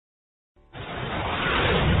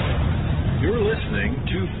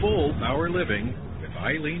to Full Power Living with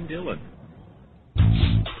Eileen Dillon.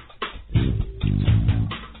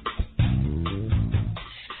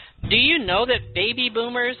 Do you know that baby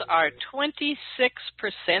boomers are 26%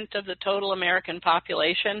 of the total American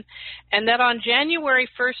population, and that on January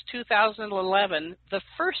 1st, 2011, the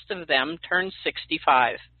first of them turned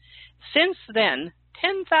 65? Since then,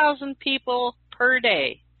 10,000 people per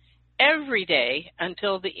day, every day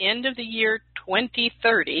until the end of the year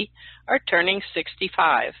 2030, are turning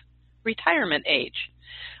 65, retirement age.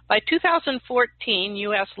 By 2014,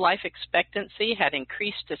 U.S. life expectancy had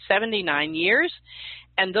increased to 79 years,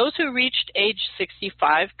 and those who reached age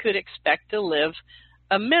 65 could expect to live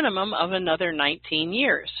a minimum of another 19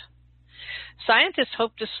 years. Scientists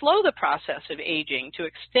hope to slow the process of aging, to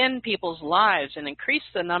extend people's lives and increase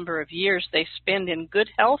the number of years they spend in good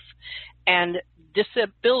health and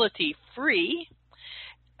disability-free,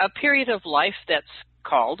 a period of life that's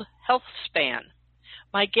called health span.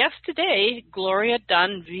 My guest today, Gloria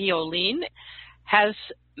Dunn-Violin, has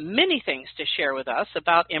many things to share with us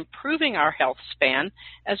about improving our health span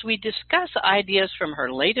as we discuss ideas from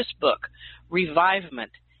her latest book, ReVivement,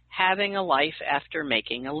 Having a Life After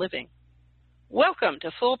Making a Living. Welcome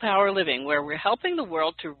to Full Power Living, where we're helping the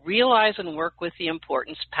world to realize and work with the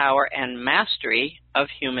importance, power, and mastery of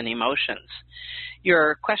human emotions.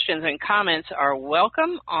 Your questions and comments are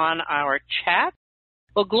welcome on our chat.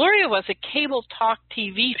 Well, Gloria was a cable talk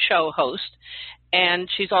TV show host, and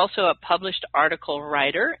she's also a published article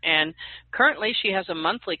writer, and currently she has a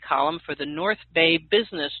monthly column for the North Bay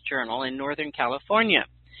Business Journal in Northern California.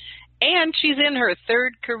 And she's in her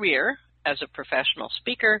third career as a professional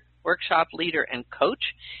speaker, workshop leader, and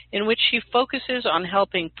coach, in which she focuses on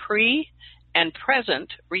helping pre- and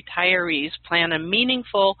present retirees plan a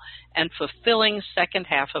meaningful and fulfilling second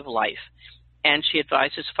half of life. And she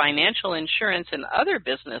advises financial, insurance, and other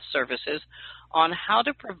business services on how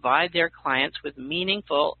to provide their clients with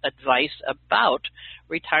meaningful advice about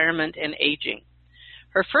retirement and aging.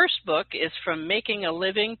 Her first book is From Making a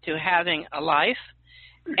Living to Having a Life,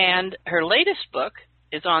 and her latest book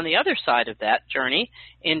is on the other side of that journey,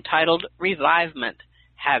 entitled ReVivement,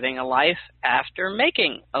 Having a Life After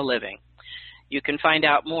Making a Living. You can find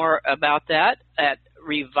out more about that at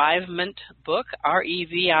ReVivement Book,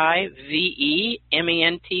 ReVivement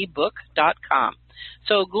book.com.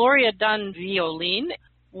 So, Gloria Dunn-Violin,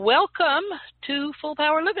 welcome to Full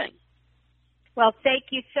Power Living. Well, thank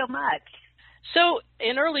you so much. So,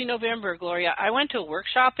 in early November, Gloria, I went to a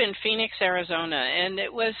workshop in Phoenix, Arizona, and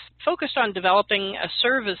it was focused on developing a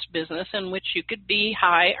service business in which you could be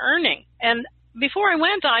high earning. And before I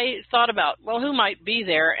went, I thought about, well, who might be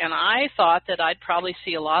there, and I thought that I'd probably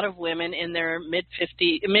see a lot of women in their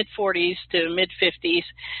mid-40s to mid-50s,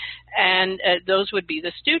 and those would be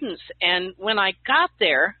the students. And when I got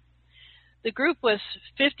there, the group was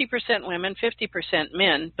 50% women, 50%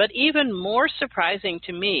 men, but even more surprising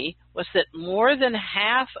to me was that more than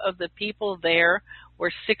half of the people there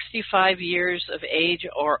were 65 years of age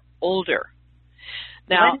or older.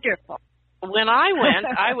 Now, wonderful. When I went,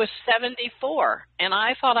 I was 74, and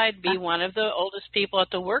I thought I'd be one of the oldest people at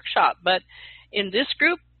the workshop. But in this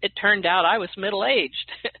group, it turned out I was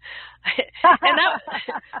middle-aged. And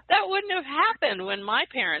that wouldn't have happened when my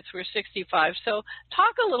parents were 65. So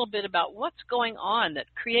talk a little bit about what's going on that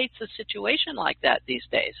creates a situation like that these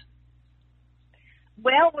days.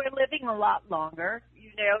 Well, we're living a lot longer. You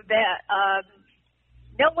know, that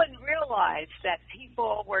no one realized that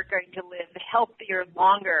people were going to live healthier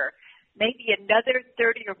longer, maybe another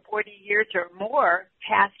 30 or 40 years or more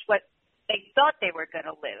past what they thought they were going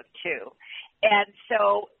to live to. And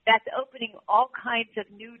so that's opening all kinds of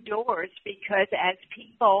new doors, because as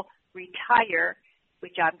people retire,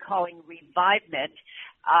 which I'm calling ReVivement,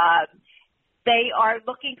 they are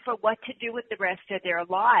looking for what to do with the rest of their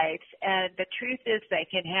lives. And the truth is they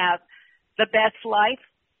can have the best life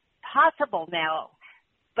possible now.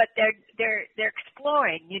 But they're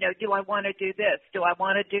exploring, you know, do I want to do this? Do I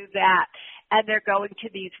want to do that? And they're going to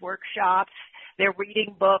these workshops, they're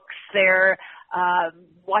reading books, they're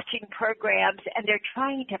watching programs, and they're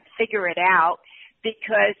trying to figure it out,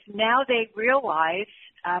 because now they realize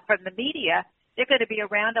from the media they're going to be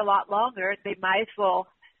around a lot longer. They might as well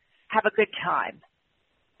have a good time.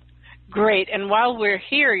 Great. And while we're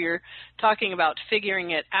here, you're talking about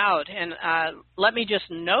figuring it out. And let me just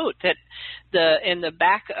note that in the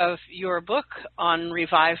back of your book on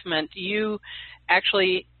ReVivement, you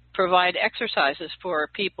actually provide exercises for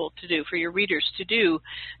people to do, for your readers to do,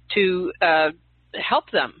 to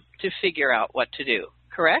help them to figure out what to do,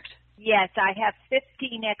 correct? Yes, I have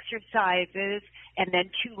 15 exercises and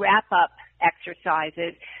then 2 wrap-up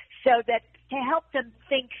exercises, so that to help them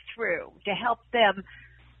think through, to help them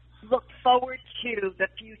look forward to the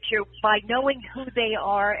future by knowing who they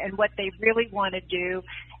are and what they really want to do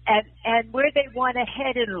and where they want to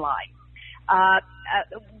head in life.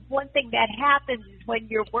 One thing that happens is when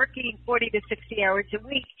you're working 40 to 60 hours a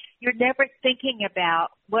week, you're never thinking about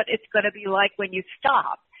what it's going to be like when you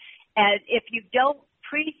stop. And if you don't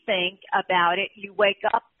pre-think about it, you wake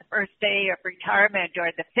up the first day of retirement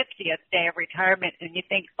or the 50th day of retirement and you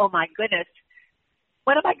think, oh my goodness,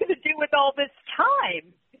 what am I going to do with all this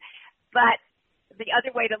time? But the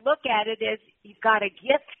other way to look at it is you've got a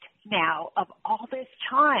gift now of all this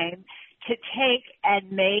time to take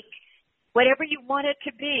and make whatever you want it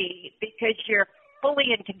to be because you're fully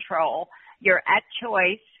in control, you're at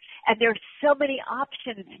choice, and there's so many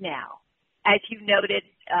options now, as you noted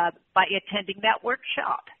by attending that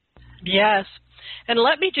workshop. Yes. And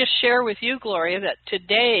let me just share with you, Gloria, that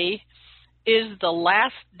today is the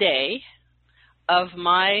last day of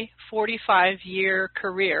my 45-year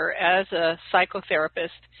career as a psychotherapist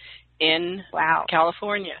in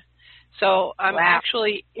California. So I'm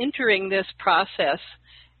actually entering this process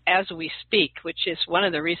as we speak, which is one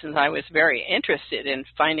of the reasons I was very interested in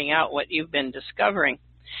finding out what you've been discovering.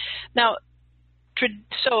 Now,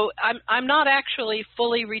 so I'm not actually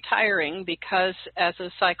fully retiring because as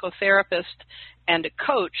a psychotherapist and a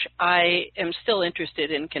coach, I am still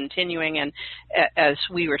interested in continuing, and as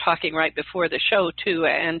we were talking right before the show too,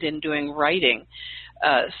 and in doing writing.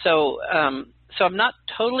 So I'm not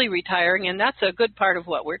totally retiring, and that's a good part of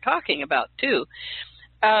what we're talking about too.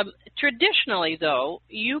 Traditionally, though,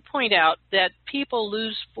 you point out that people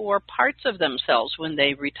lose 4 parts of themselves when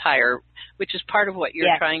they retire, which is part of what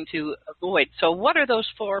you're trying to avoid. So what are those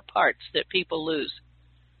 4 parts that people lose?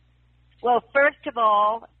 Well, first of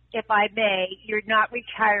all, if I may, you're not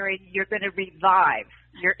retiring, you're going to revive.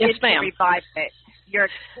 You're into revivement. You're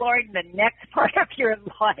exploring the next part of your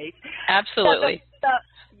life. Absolutely. So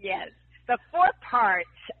yes. The 4 parts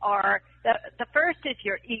are, the first is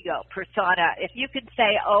your ego persona. If you can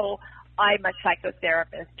say, oh, I'm a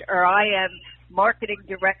psychotherapist, or I am marketing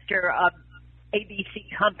director of ABC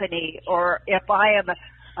company, or if I am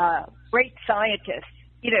a great scientist,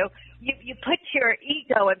 you put your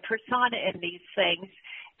ego and persona in these things,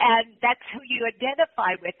 and that's who you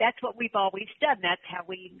identify with. That's what we've always done. That's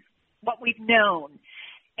what we've known.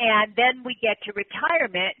 And then we get to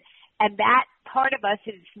retirement, and that part of us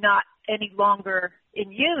is not any longer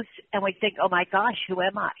in use, and we think, oh my gosh, who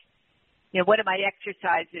am I? One of my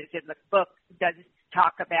exercises in the book does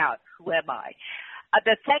talk about who am I.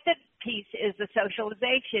 The second piece is the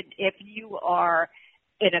socialization. If you are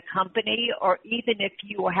in a company or even if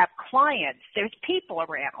you have clients, there's people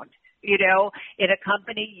around. In a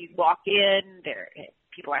company, you walk in,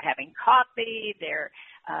 people are having coffee, they're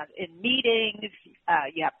in meetings,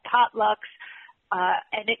 you have potlucks.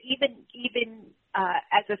 And even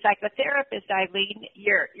as a psychotherapist, Eileen,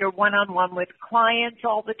 you're one-on-one with clients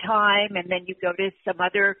all the time, and then you go to some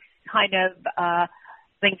other kind of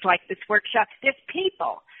things like this workshop. There's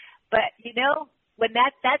people, but when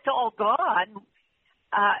that's all gone,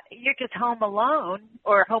 you're just home alone,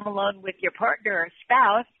 or home alone with your partner or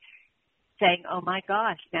spouse, saying, "Oh my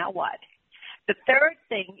gosh, now what?" The third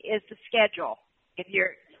thing is the schedule. If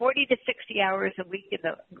you're 40 to 60 hours a week in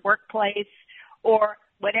the workplace, or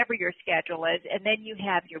whatever your schedule is, and then you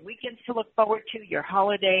have your weekends to look forward to, your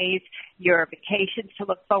holidays, your vacations to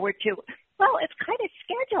look forward to. Well, it's kind of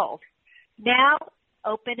scheduled. Now,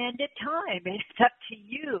 open-ended time. It's up to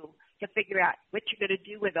you to figure out what you're going to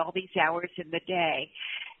do with all these hours in the day.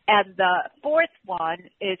 And the fourth one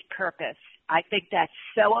is purpose. I think that's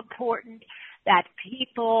so important that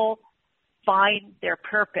people find their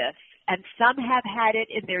purpose. And some have had it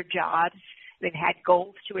in their jobs. They've had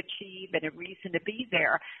goals to achieve and a reason to be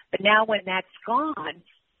there. But now when that's gone,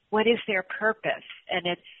 what is their purpose? And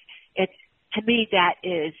it's to me, that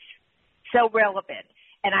is so relevant.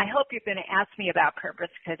 And I hope you're going to ask me about purpose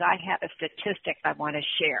because I have a statistic I want to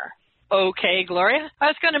share. Okay, Gloria. I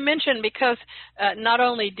was going to mention because not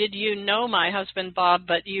only did you know my husband, Bob,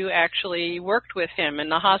 but you actually worked with him in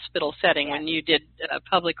the hospital setting when you did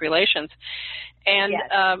public relations. And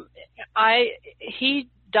he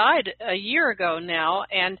died a year ago now,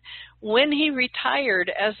 and when he retired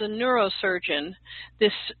as a neurosurgeon,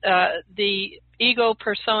 the ego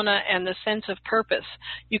persona and the sense of purpose,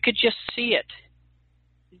 you could just see it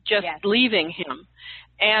just leaving him.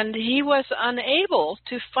 and he was unable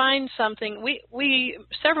to find something. We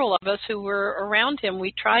several of us who were around him,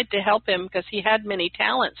 we tried to help him because he had many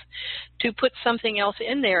talents to put something else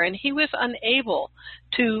in there, and he was unable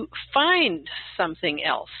to find something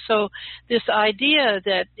else. So this idea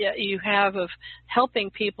that you have of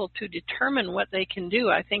helping people to determine what they can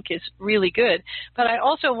do, I think is really good. But I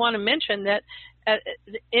also want to mention that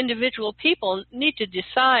individual people need to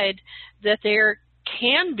decide that there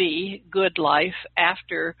can be good life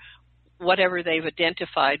after whatever they've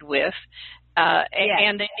identified with,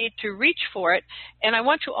 and they need to reach for it. And I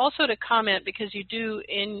want you also to comment, because you do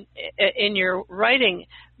in your writing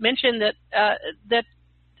mention that that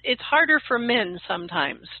it's harder for men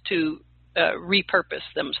sometimes to repurpose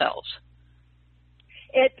themselves.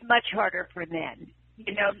 It's much harder for men.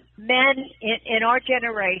 You know, men in our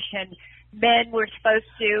generation, men were supposed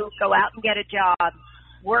to go out and get a job,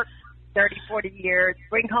 work 30, 40 years,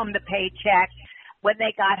 bring home the paycheck. When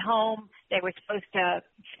they got home, they were supposed to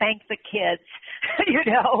spank the kids, you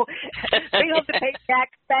know, bring home the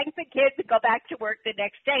paycheck, spank the kids, and go back to work the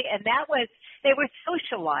next day. And they were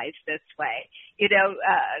socialized this way. You know,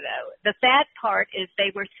 the sad part is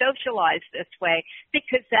they were socialized this way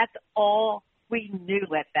because that's all we knew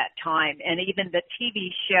at that time. And even the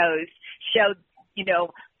TV shows showed, you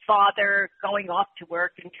know, father going off to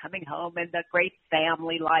work and coming home and the great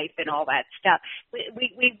family life and all that stuff.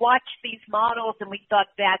 We watched these models and we thought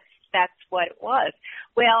that's what it was.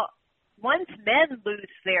 Well, once men lose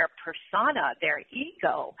their persona, their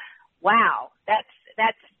ego, wow,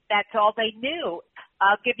 that's all they knew.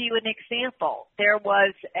 I'll give you an example. There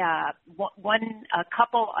was a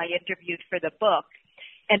couple I interviewed for the book,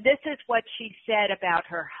 and this is what she said about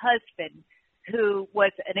her husband, who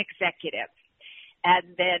was an executive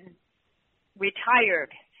and then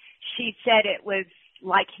retired. She said it was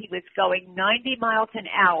like he was going 90 miles an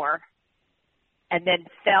hour and then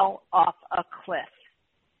fell off a cliff,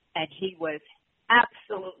 and he was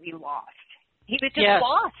absolutely lost. He was just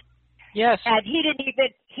lost. Yes. And he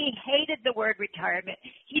hated the word retirement.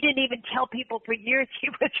 He didn't even tell people for years he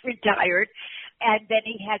was retired, and then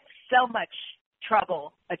he had so much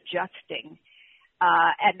trouble adjusting.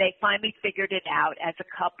 And they finally figured it out as a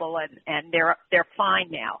couple, and they're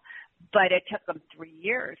fine now. But it took them 3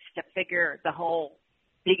 years to figure the whole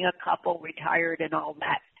being a couple, retired, and all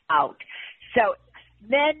that out. So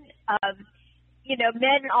men,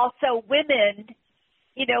 men also, women,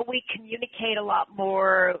 you know, we communicate a lot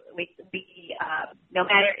more. We no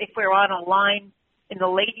matter if we're on a line in the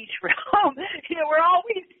ladies' room, you know, we're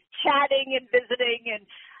always chatting and visiting, and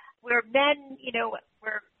we're men, you know,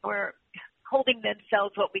 we're holding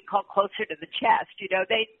themselves what we call closer to the chest. You know,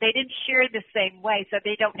 they didn't share the same way, so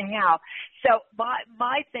they don't know how. So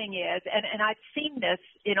my thing is, and I've seen this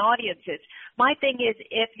in audiences, my thing is,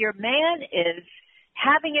 if your man is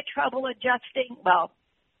having a trouble adjusting, well,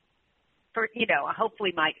 for, you know,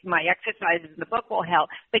 hopefully my exercises in the book will help,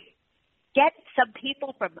 but get some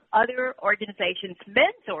people from other organizations,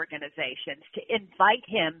 men's organizations, to invite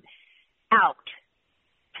him out,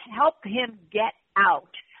 help him get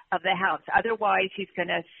out of the house. Otherwise, he's going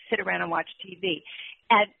to sit around and watch TV.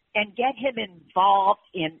 And get him involved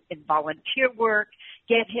in volunteer work,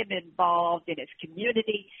 get him involved in his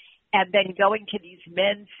community, and then going to these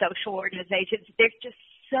men's social organizations. There's just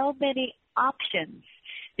so many options.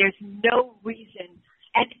 There's no reason.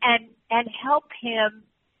 And help him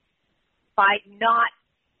by not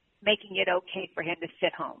making it okay for him to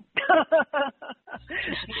sit home.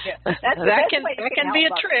 That can be a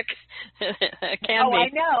trick. It can be.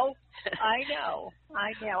 I know.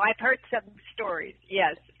 I've heard some stories.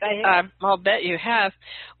 Yes. I'll bet you have.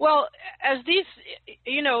 Well, as these,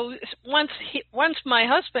 you know, once my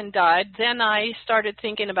husband died, then I started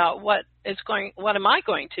thinking about what am I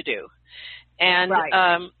going to do? And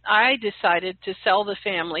I decided to sell the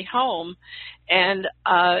family home, and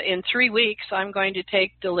in 3 weeks I'm going to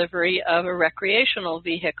take delivery of a recreational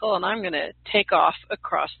vehicle, and I'm going to take off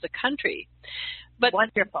across the country. But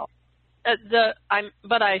wonderful. As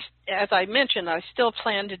I mentioned, I still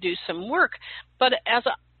plan to do some work. But as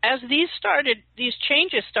these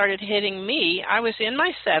changes started hitting me, I was in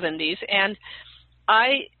my 70s, and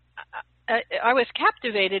I was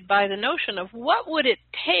captivated by the notion of what would it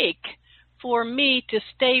take for me to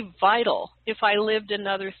stay vital if I lived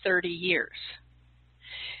another 30 years.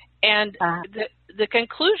 And the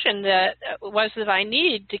conclusion that was that I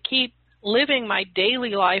need to keep living my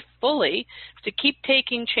daily life fully, to keep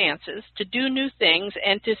taking chances, to do new things,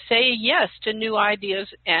 and to say yes to new ideas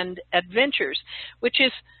and adventures, which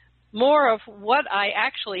is more of what I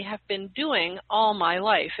actually have been doing all my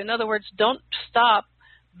life. In other words, don't stop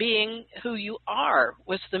being who you are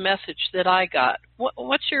was the message that I got.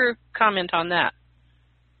 What's your comment on that?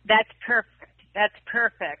 That's perfect. That's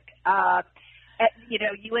perfect. You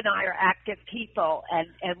know, you and I are active people,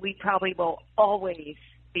 and we probably will always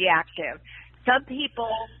be active. Some people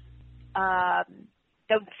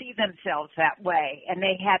don't see themselves that way, and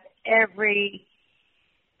they have every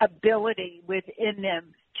ability within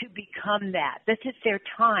them to become that. This is their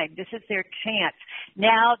time. This is their chance.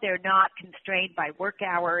 Now they're not constrained by work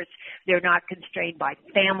hours. They're not constrained by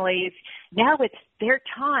families. Now it's their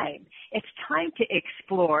time. It's time to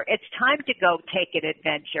explore. It's time to go take an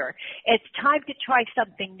adventure. It's time to try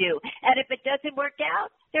something new. And if it doesn't work out,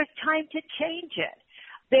 there's time to change it.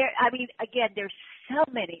 Again, there's so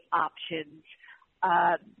many options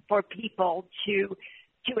for people to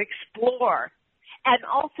explore, and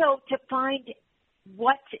also to find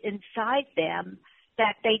what's inside them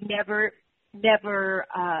that they never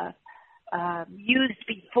used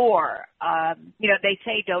before. You know, they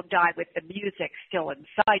say don't die with the music still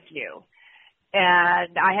inside you.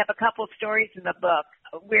 And I have a couple of stories in the book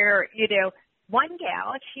where, you know, one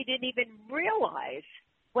gal, she didn't even realize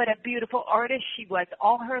what a beautiful artist she was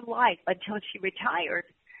all her life until she retired.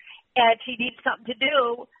 And she needed something to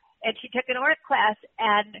do, and she took an art class,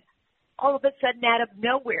 and all of a sudden, out of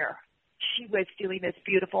nowhere, she was doing this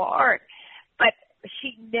beautiful art. But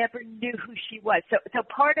she never knew who she was. So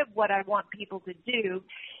part of what I want people to do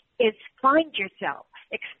is find yourself,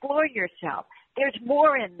 explore yourself. There's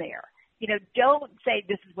more in there. You know, don't say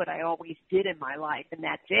this is what I always did in my life and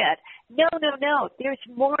that's it. No. There's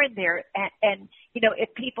more in there. And you know,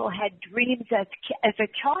 if people had dreams as a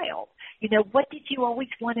child, you know, what did you always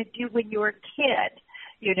want to do when you were a kid?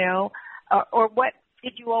 You know, or what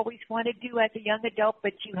did you always want to do as a young adult,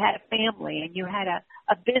 but you had a family and you had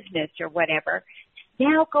a business or whatever?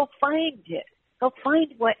 Now go find it. Go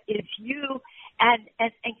find what is you and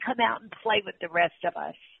come out and play with the rest of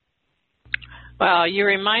us. Well, you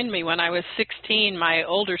remind me, when I was 16, my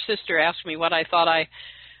older sister asked me what I thought I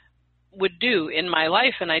would do in my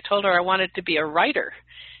life, and I told her I wanted to be a writer.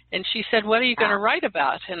 And she said, what are you going to write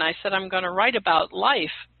about? And I said, I'm going to write about life,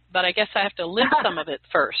 but I guess I have to live some of it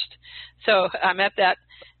first. So I'm at that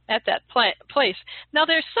place. Now,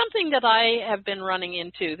 there's something that I have been running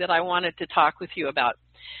into that I wanted to talk with you about.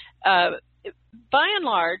 By and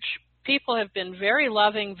large, people have been very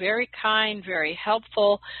loving, very kind, very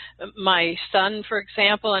helpful. My son, for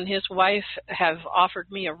example, and his wife have offered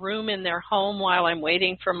me a room in their home while I'm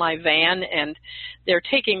waiting for my van, and they're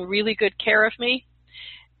taking really good care of me.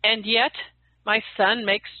 And yet, my son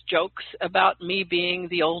makes jokes about me being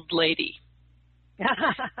the old lady.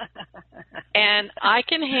 And I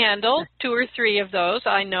can handle 2 or 3 of those.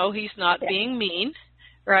 I know he's not being mean,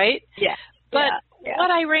 right? Yeah. But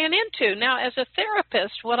what I ran into, now as a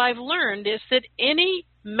therapist, what I've learned is that any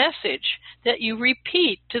message that you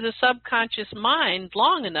repeat to the subconscious mind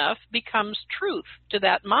long enough becomes truth to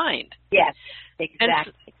that mind. Yes,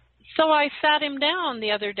 exactly. And so I sat him down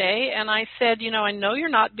the other day and I said, you know, I know you're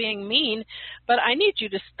not being mean, but I need you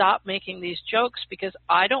to stop making these jokes because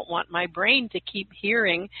I don't want my brain to keep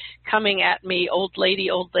hearing coming at me, old lady,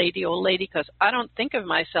 old lady, old lady, because I don't think of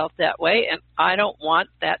myself that way and I don't want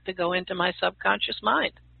that to go into my subconscious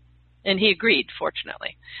mind. And he agreed,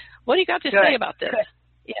 fortunately. What do you got to say about this? Good.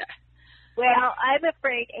 Yeah. Well, I'm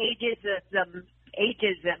afraid ageism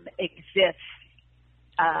exists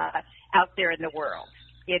out there in the world.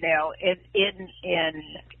 You know, in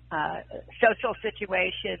social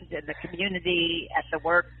situations, in the community, at the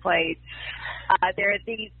workplace, there are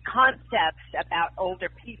these concepts about older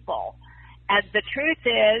people, and the truth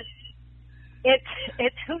is,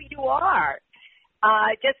 it's who you are.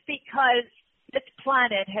 Just because this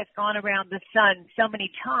planet has gone around the sun so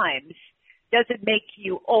many times doesn't make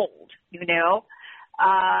you old. You know,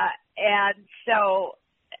 and so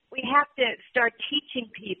we have to start teaching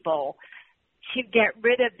people to get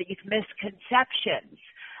rid of these misconceptions.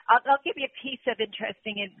 I'll give you a piece of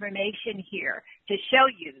interesting information here to show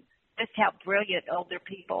you just how brilliant older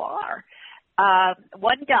people are.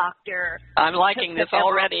 One doctor... I'm liking this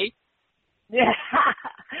already.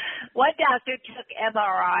 One doctor took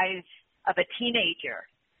MRIs of a teenager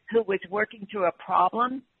who was working through a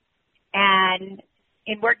problem, and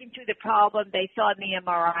in working through the problem, they saw in the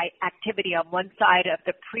MRI activity on one side of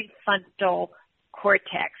the prefrontal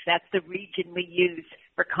cortex. That's the region we use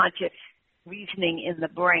for conscious reasoning in the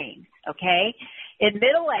brain, okay? In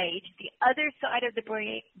middle age, the other side of the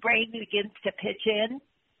brain begins to pitch in,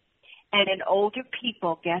 and in older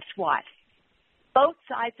people, guess what? Both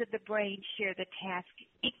sides of the brain share the task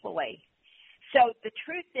equally. So the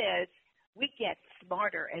truth is, we get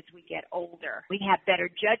smarter as we get older. We have better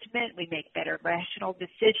judgment. We make better rational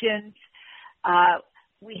decisions.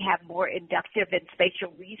 We have more inductive and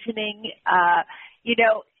spatial reasoning.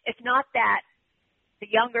 It's not that the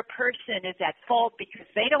younger person is at fault because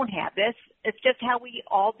they don't have this. It's just how we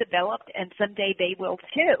all developed, and someday they will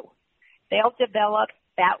too. They'll develop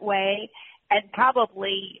that way and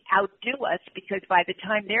probably outdo us because by the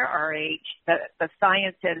time they're our age, the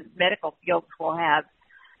science and medical fields will have,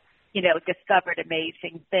 discovered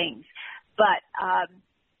amazing things. But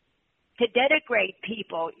to denigrate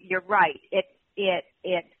people, you're right. It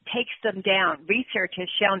takes them down. Research has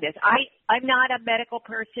shown this. I'm not a medical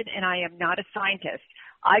person and I am not a scientist.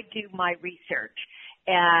 I do my research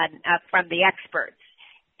and from the experts.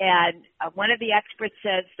 And one of the experts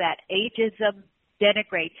says that ageism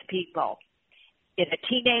denigrates people in a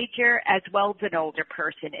teenager as well as an older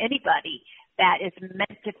person. Anybody that is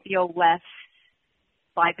meant to feel less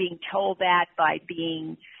by being told that, by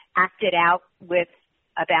being acted out with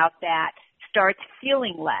about that, starts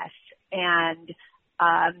feeling less. And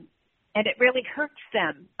it really hurts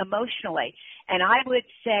them emotionally. And I would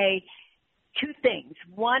say two things.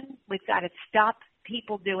 One, we've got to stop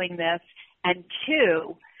people doing this. And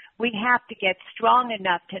two, we have to get strong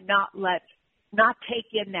enough to not take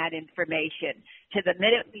in that information. To the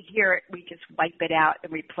minute we hear it, we just wipe it out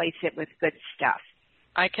and replace it with good stuff.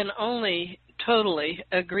 I can only totally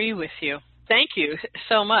agree with you. Thank you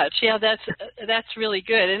so much. Yeah, that's really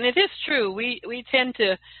good. And it is true. We tend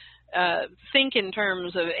to think in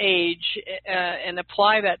terms of age and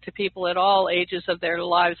apply that to people at all ages of their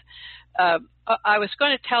lives. I was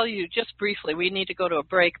going to tell you just briefly, we need to go to a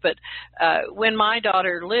break, but when my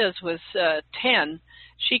daughter Liz was 10,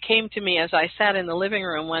 she came to me as I sat in the living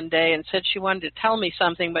room one day and said she wanted to tell me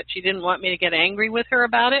something, but she didn't want me to get angry with her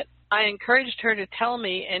about it. I encouraged her to tell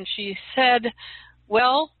me, and she said,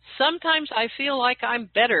 well, sometimes I feel like I'm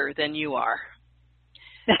better than you are.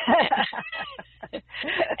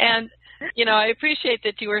 And, I appreciate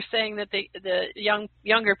that you were saying that the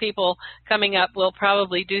younger people coming up will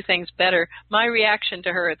probably do things better. My reaction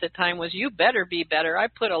to her at the time was, you better be better. I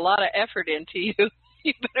put a lot of effort into you.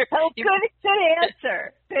 You better. Good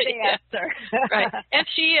answer. Good answer. Right. And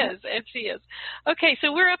she is. Okay,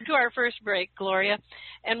 so we're up to our first break, Gloria.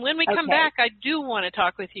 And when we come back, I do want to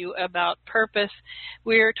talk with you about purpose.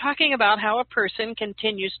 We're talking about how a person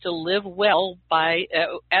continues to live well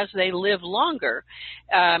as they live longer.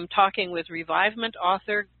 I'm talking with ReVivement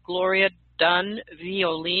author Gloria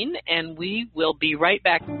Dunn-Violin, and we will be right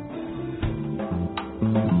back.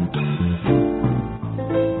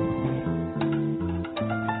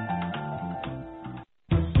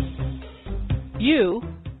 You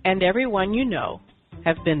and everyone you know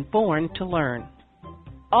have been born to learn.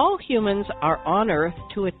 All humans are on Earth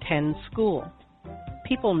to attend school.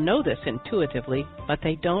 People know this intuitively, but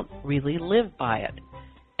they don't really live by it.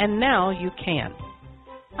 And now you can.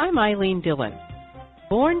 I'm Eileen Dillon.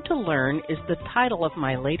 Born to Learn is the title of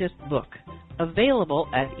my latest book, available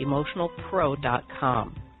at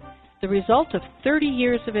emotionalpro.com. The result of 30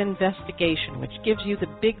 years of investigation, which gives you the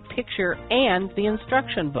big picture and the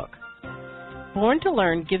instruction book. Born to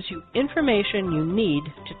Learn gives you information you need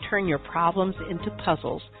to turn your problems into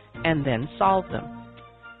puzzles and then solve them.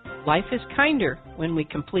 Life is kinder when we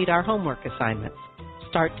complete our homework assignments.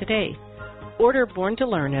 Start today. Order Born to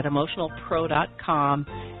Learn at emotionalpro.com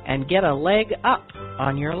and get a leg up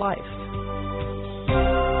on your life.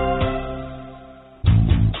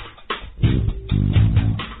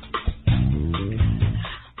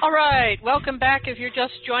 All right, welcome back. If you're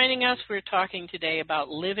just joining us, we're talking today about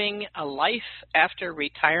living a life after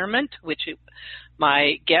retirement, which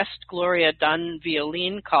my guest, Gloria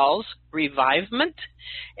Dunn-Violin, calls ReVivement.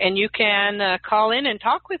 And you can call in and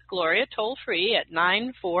talk with Gloria toll-free at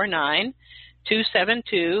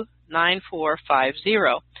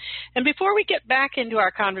 949-272-9450. And before we get back into our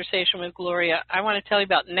conversation with Gloria, I want to tell you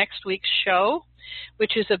about next week's show,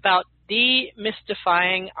 which is about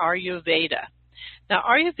demystifying Ayurveda. Now,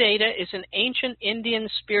 Ayurveda is an ancient Indian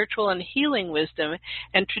spiritual and healing wisdom,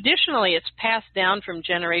 and traditionally it's passed down from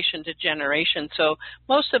generation to generation. So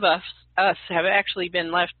most of us have actually been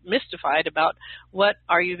left mystified about what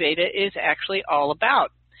Ayurveda is actually all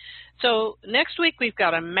about. So next week we've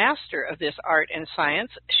got a master of this art and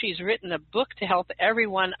science. She's written a book to help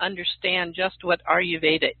everyone understand just what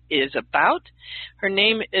Ayurveda is about. Her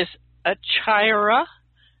name is Acharya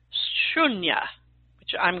Shunya,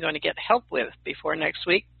 which I'm going to get help with before next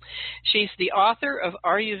week. She's the author of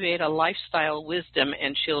Ayurveda Lifestyle Wisdom,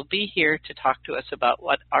 and she'll be here to talk to us about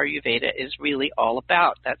what Ayurveda is really all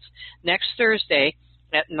about. That's next Thursday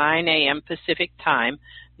at 9 a.m. Pacific Time,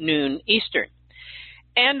 noon Eastern.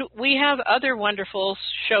 And we have other wonderful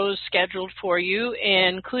shows scheduled for you,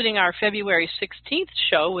 including our February 16th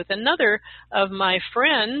show with another of my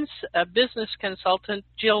friends, a business consultant,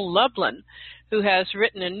 Jill Lublin, who has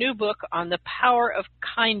written a new book on the power of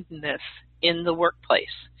kindness in the workplace.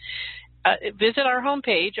 Visit our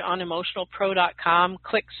homepage on emotionalpro.com,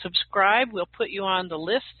 click subscribe. We'll put you on the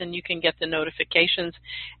list and you can get the notifications.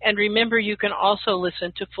 And remember, you can also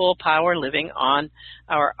listen to Full Power Living on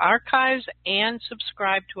our archives and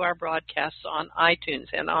subscribe to our broadcasts on iTunes.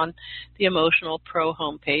 And on the Emotional Pro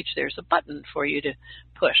homepage, there's a button for you to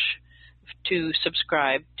push to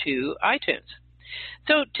subscribe to iTunes.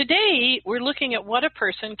 So today we're looking at what a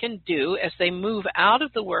person can do as they move out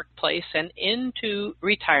of the workplace and into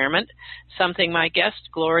retirement, something my guest,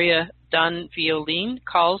 Gloria Dunn-Violin,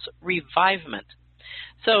 calls ReVivement.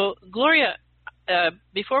 So, Gloria,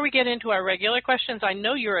 before we get into our regular questions, I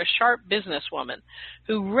know you're a sharp businesswoman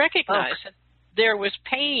who recognized that there was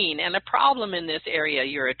pain and a problem in this area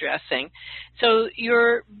you're addressing. So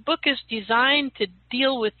your book is designed to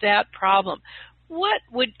deal with that problem.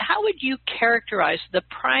 How would you characterize the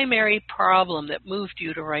primary problem that moved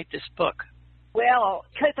you to write this book? Well,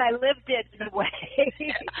 because I lived it in a way.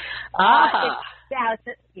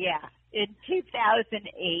 In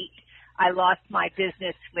 2008, I lost my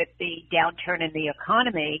business with the downturn in the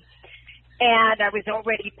economy, and I was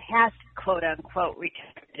already past quote-unquote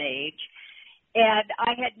retirement age, and I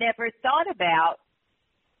had never thought about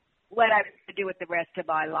what I was going to do with the rest of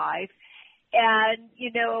my life. And,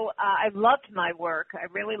 I loved my work. I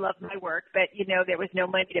really loved my work. But, there was no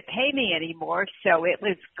money to pay me anymore, so it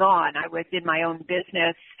was gone. I was in my own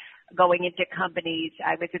business, going into companies.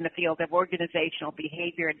 I was in the field of organizational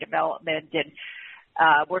behavior and development and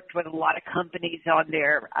worked with a lot of companies on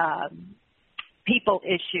their people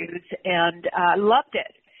issues and loved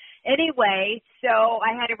it. Anyway, so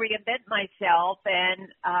I had to reinvent myself,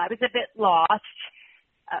 and I was a bit lost.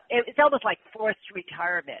 It's almost like forced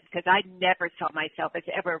retirement because I never saw myself as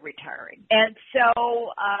ever retiring. And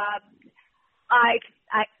so I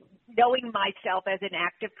knowing myself as an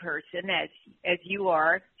active person, as you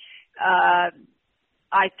are,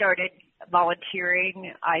 I started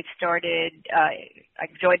volunteering. I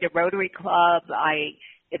joined a Rotary Club. I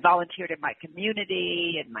volunteered in my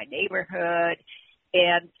community, in my neighborhood.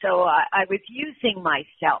 And so I was using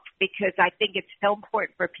myself because I think it's so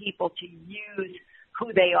important for people to use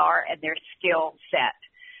who they are and their skill set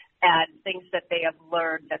and things that they have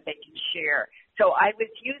learned that they can share. So I was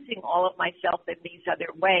using all of myself in these other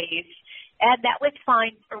ways, and that was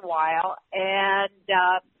fine for a while. And,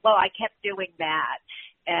 I kept doing that,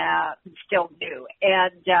 still do.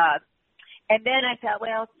 And then I thought,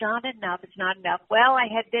 well, it's not enough. It's not enough. Well, I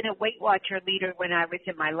had been a Weight Watcher leader when I was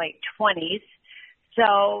in my late 20s.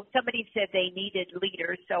 So somebody said they needed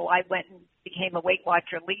leaders, so I went and became a Weight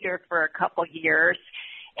Watcher leader for a couple years.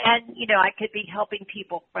 And, I could be helping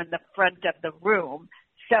people from the front of the room.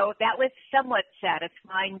 So that was somewhat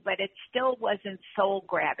satisfying, but it still wasn't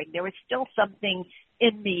soul-grabbing. There was still something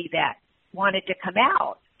in me that wanted to come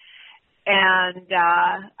out. And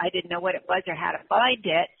I didn't know what it was or how to find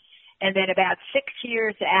it. And then about 6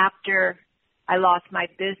 years after I lost my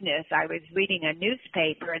business, I was reading a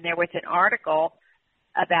newspaper, and there was an article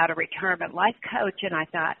about a retirement life coach, and I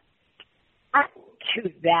thought, I can do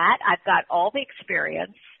that. I've got all the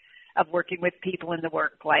experience of working with people in the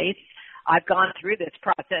workplace. I've gone through this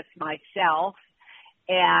process myself,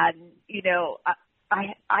 and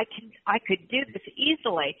I could do this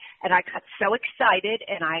easily. And I got so excited,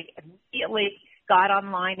 and I immediately got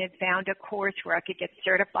online and found a course where I could get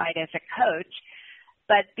certified as a coach.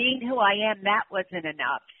 But being who I am, that wasn't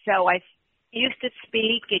enough. So I used to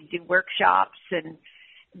speak and do workshops and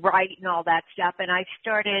write and all that stuff, and I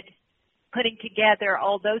started putting together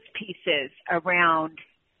all those pieces around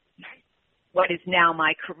what is now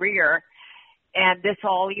my career, and this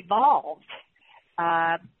all evolved.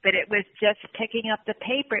 But it was just picking up the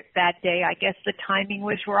paper that day. I guess the timing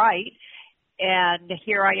was right, and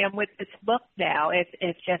here I am with this book now.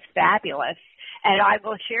 It's just fabulous, and I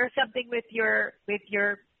will share something with your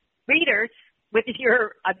readers,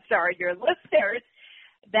 your listeners,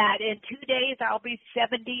 that in 2 days I'll be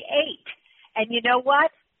 78. And you know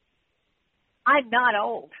what? I'm not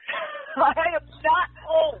old. I am not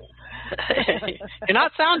old. You're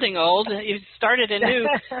not sounding old. You started a new...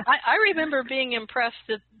 I remember being impressed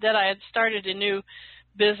that I had started a new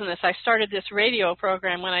business. I started this radio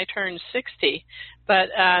program when I turned 60, but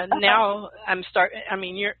now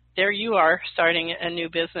there you are starting a new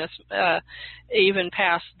business even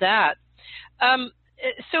past that.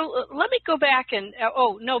 So let me go back and,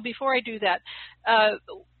 before I do that,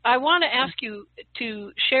 I want to ask you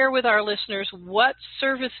to share with our listeners what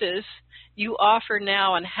services you offer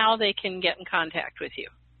now and how they can get in contact with you.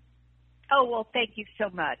 Oh, well, thank you so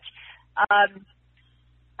much.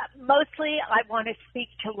 Mostly I want to speak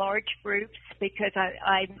to large groups because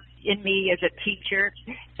I'm in me as a teacher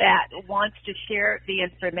that wants to share the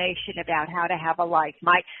information about how to have a life.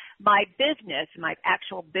 My business, my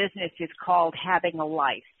actual business is called Having a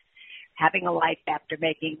Life After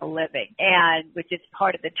Making a Living, and which is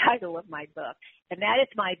part of the title of my book. And that is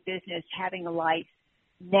my business,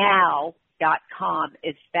 havingalifenow.com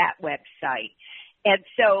is that website. And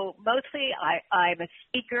so mostly I'm a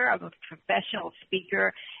speaker, I'm a professional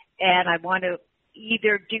speaker, and I want to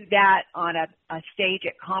either do that on a stage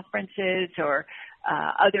at conferences or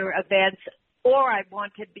other events, or I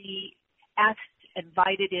want to be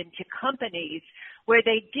invited into companies where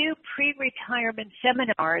they do pre-retirement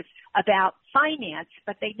seminars about finance,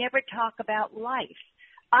 but they never talk about life.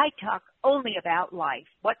 I talk only about life.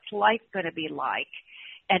 What's life going to be like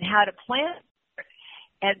and how to plan.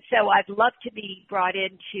 And so I'd love to be brought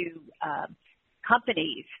into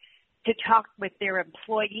companies to talk with their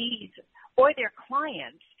employees or their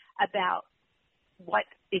clients about what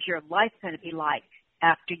is your life going to be like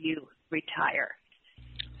after you retire.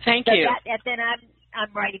 Thank you. And then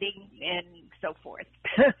I'm writing and so forth.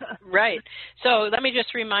 Right. So let me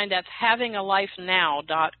just remind that's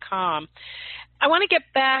havingalifenow.com. I want to get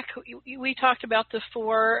back. We talked about the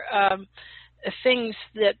four things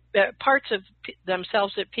that parts of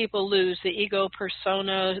themselves that people lose: the ego,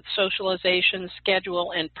 persona, socialization,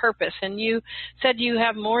 schedule, and purpose. And you said you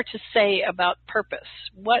have more to say about purpose.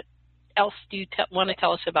 What else do you want to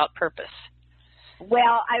tell us about purpose?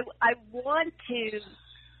 Well, I want to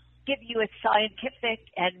give you a scientific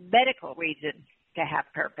and medical reason to have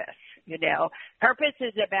purpose. You know, purpose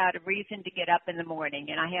is about a reason to get up in the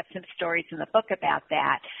morning, and I have some stories in the book about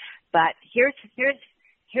that. But here's the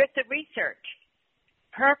research.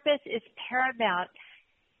 Purpose is paramount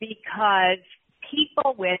because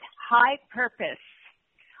people with high purpose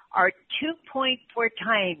are 2.4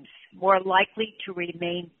 times more likely to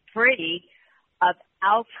remain free of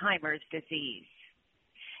Alzheimer's disease.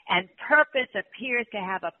 And purpose appears to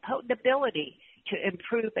have a potent ability to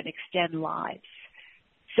improve and extend lives.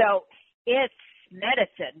 So it's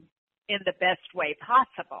medicine in the best way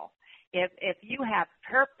possible. If you have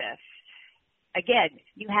purpose, again,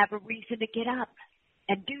 you have a reason to get up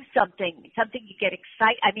and do something you get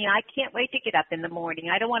excited. I mean, I can't wait to get up in the morning.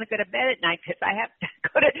 I don't want to go to bed at night because I have to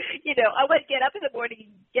go to, I want to get up in the morning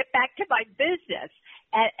and get back to my business.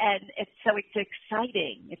 And it's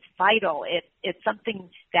exciting. It's vital. It's something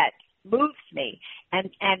that moves me.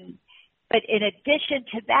 But in addition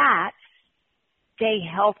to that, stay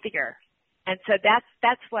healthier. And so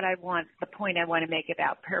that's what I want, the point I want to make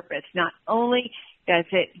about purpose. Not only does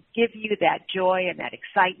it give you that joy and that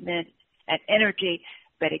excitement and energy,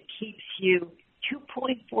 but it keeps you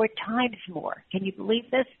 2.4 times more. Can you believe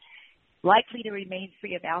this? Likely to remain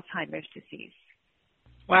free of Alzheimer's disease.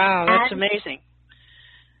 Wow, that's amazing.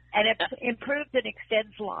 And it improves and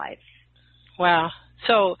extends lives. Wow.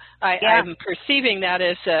 So I'm perceiving that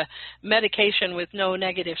as a medication with no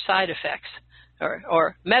negative side effects,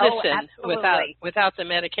 or medicine without the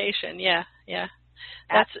medication. Yeah.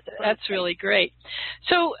 That's really great.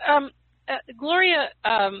 So, Gloria,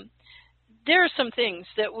 there are some things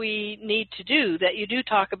that we need to do that you do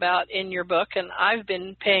talk about in your book, and I've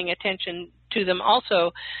been paying attention to them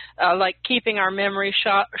also, like keeping our memory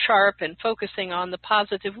sharp and focusing on the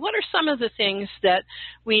positive. What are some of the things that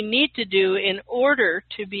we need to do in order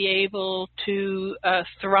to be able to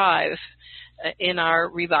thrive in our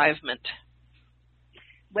ReVivement?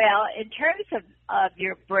 Well, in terms of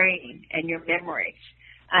your brain and your memory,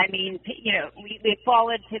 I mean, we fall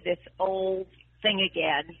into this old thing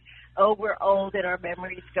again. Oh, we're old and our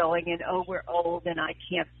memory's going, and oh, we're old and I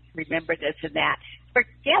can't remember this and that.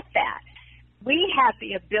 Forget that. We have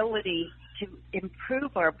the ability to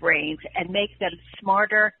improve our brains and make them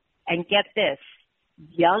smarter and, get this,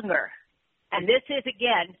 younger. And this is,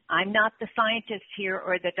 again, I'm not the scientist here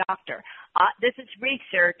or the doctor. This is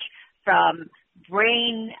research from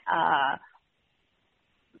brain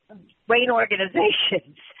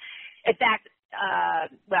organizations. In fact,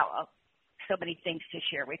 so many things to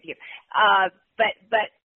share with you. But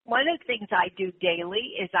one of the things I do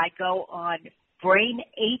daily is I go on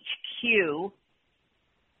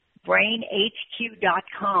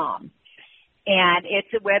brainhq.com, and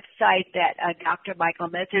it's a website that Dr. Michael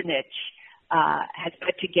Mezzanich has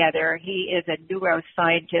put together. He is a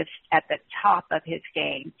neuroscientist at the top of his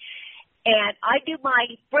game. And I do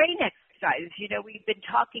my brain exercises. We've been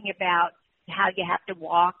talking about how you have to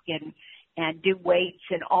walk and and do weights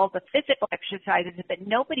and all the physical exercises, but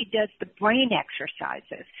nobody does the brain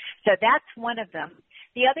exercises. So that's one of them.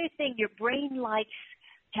 The other thing, your brain likes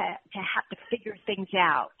to have to figure things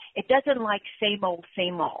out. It doesn't like same old,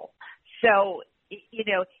 same old. So, you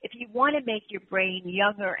know, if you want to make your brain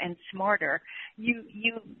younger and smarter, you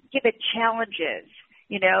give it challenges.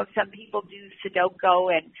 You know, some people do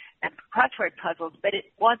Sudoku and crossword puzzles, but it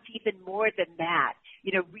wants even more than that.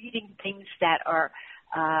 You know, reading things that are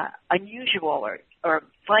unusual or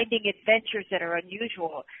finding adventures that are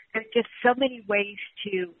unusual. There's just so many ways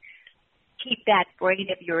to keep that brain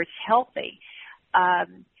of yours healthy.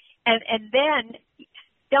 And then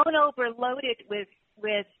don't overload it with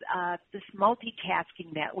this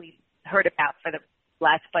multitasking that we've heard about for the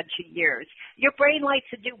last bunch of years. Your brain likes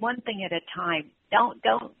to do one thing at a time. Don't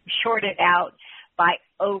short it out by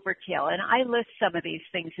overkill. And I list some of these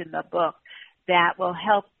things in the book that will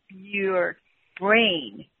help your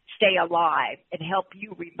brain stay alive and help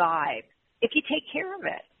you revive if you take care of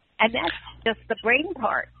it. And that's just the brain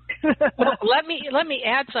part. Well, let me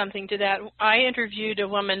add something to that. I interviewed a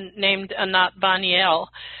woman named Anat Baniel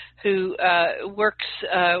who works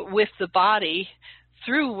with the body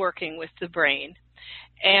through working with the brain.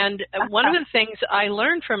 And one of the things I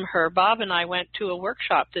learned from her, Bob and I went to a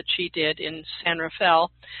workshop that she did in San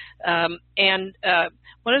Rafael, and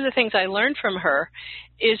one of the things I learned from her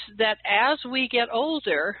is that as we get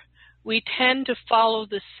older, we tend to follow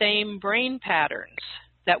the same brain patterns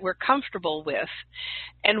that we're comfortable with.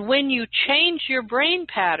 And when you change your brain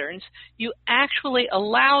patterns, you actually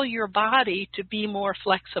allow your body to be more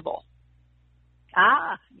flexible.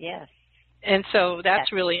 Ah, yes. And so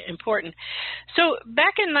that's really important. So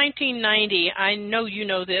back in 1990, I know you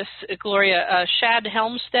know this, Gloria, Shad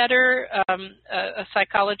Helmstetter, a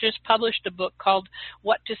psychologist, published a book called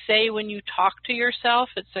What to Say When You Talk to Yourself.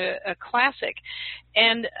 It's a classic.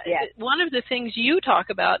 And one of the things you talk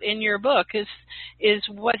about in your book is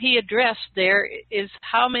what he addressed there is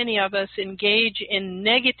how many of us engage in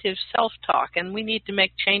negative self-talk, and we need to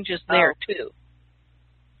make changes there too.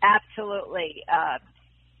 Absolutely.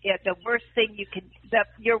 Yeah, the worst thing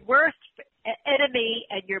your worst enemy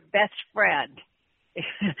and your best friend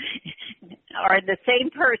are the same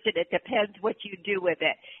person. It depends what you do with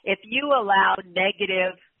it. If you allow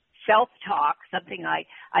negative self-talk, something I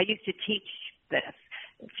used to teach this,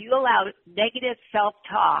 if you allow negative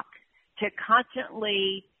self-talk to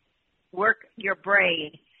constantly work your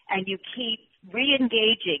brain and you keep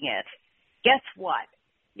re-engaging it, guess what?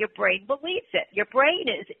 Your brain believes it. Your brain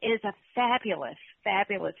is a fabulous,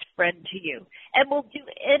 fabulous friend to you and will do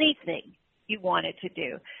anything you want it to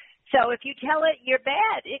do. So if you tell it you're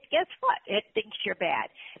bad, guess what? It thinks you're bad.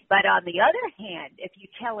 But on the other hand, if you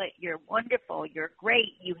tell it you're wonderful, you're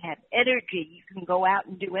great, you have energy, you can go out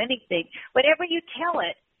and do anything, whatever you tell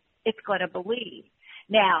it, it's going to believe.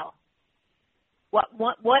 Now, what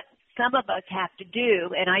some of us have to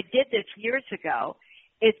do, and I did this years ago,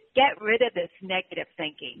 is get rid of this negative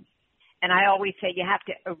thinking. And I always say you have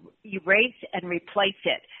to erase and replace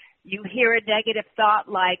it. You hear a negative thought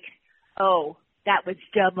like, oh, that was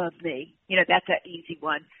dumb of me. You know, that's an easy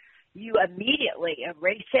one. You immediately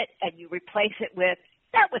erase it and you replace it with,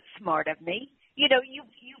 that was smart of me. You know, you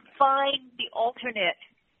find the alternate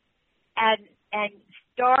and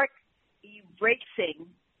start erasing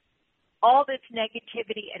all this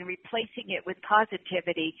negativity and replacing it with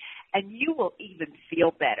positivity, and you will even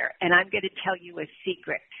feel better. And I'm going to tell you a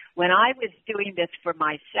secret. When I was doing this for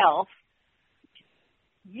myself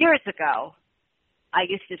years ago, I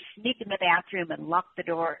used to sneak in the bathroom and lock the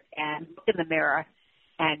door and look in the mirror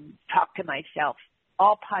and talk to myself,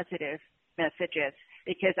 all positive messages,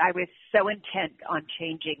 because I was so intent on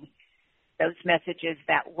changing those messages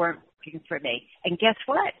that weren't working for me. And guess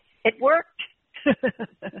what? It worked.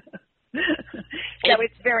 So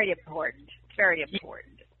it's very important. It's very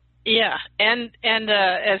important. Yeah, and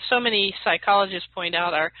as so many psychologists point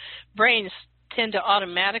out, our brains tend to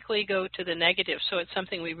automatically go to the negative, so it's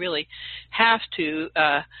something we really have to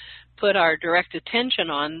put our direct attention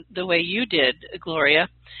on the way you did, Gloria.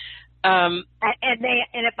 And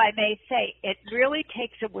if I may say, it really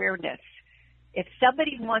takes awareness. If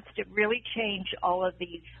somebody wants to really change all of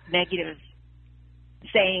these negative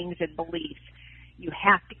sayings and beliefs, you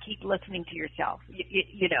have to keep listening to yourself.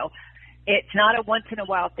 You know, it's not a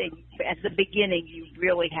once-in-a-while thing. At the beginning, you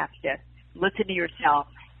really have to listen to yourself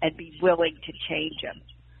and be willing to change them.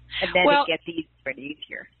 And then it gets easier and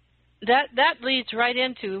easier. That leads right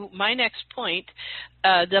into my next point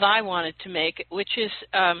that I wanted to make, which is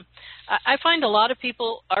I find a lot of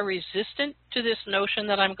people are resistant to this notion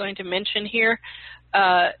that I'm going to mention here,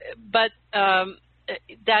 but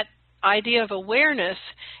that idea of awareness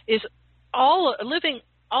is all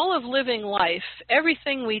of living life,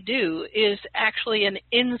 everything we do is actually an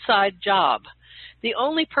inside job. The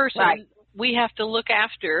only person we have to look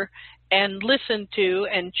after and listen to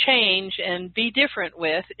and change and be different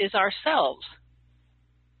with is ourselves.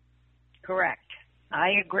 Correct.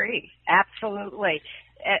 I agree. Absolutely.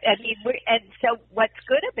 I mean, and so what's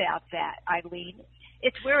good about that, Eileen,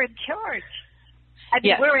 is we're in charge. I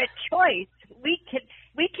mean, we're a choice. We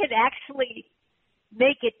can actually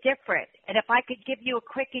make it different. And if I could give you a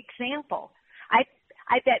quick example, I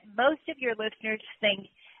bet most of your listeners think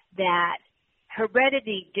that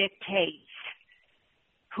heredity dictates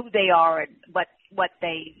who they are and what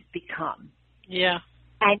they become. Yeah.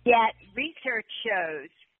 And yet research shows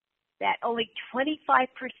that only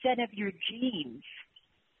 25% of your genes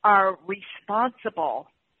are responsible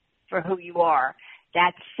for who you are.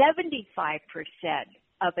 That 75%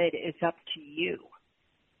 of it is up to you.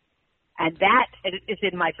 And that is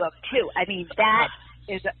in my book, too. I mean, that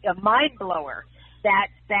is a mind blower, that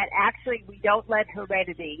actually we don't let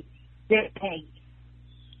heredity dictate.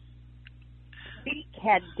 We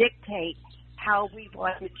can dictate how we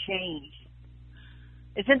want to change.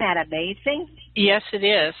 Isn't that amazing? Yes, it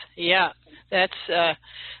is. Yeah. That's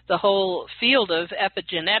the whole field of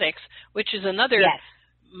epigenetics, which is another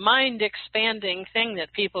mind-expanding thing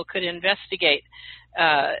that people could investigate.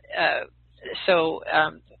 So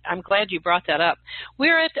I'm glad you brought that up.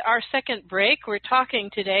 We're at our second break. We're talking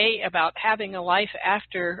today about having a life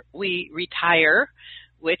after we retire,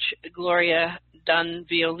 which Gloria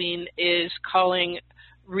Dunn-Violin is calling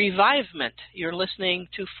ReVivement. You're listening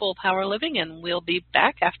to Full Power Living, and we'll be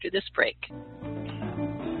back after this break.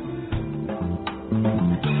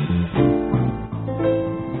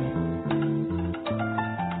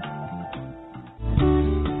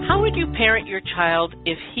 How would you parent your child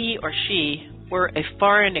if he or she were a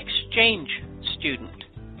foreign exchange student?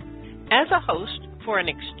 As a host for an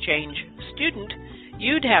exchange student,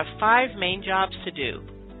 you'd have 5 main jobs to do.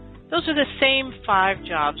 Those are the same 5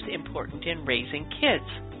 jobs important in raising kids.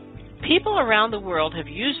 People around the world have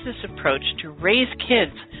used this approach to raise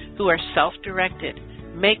kids who are self-directed,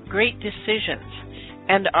 make great decisions,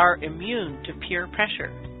 and are immune to peer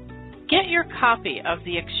pressure. Get your copy of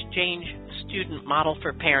the Exchange Student Model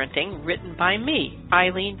for Parenting, written by me,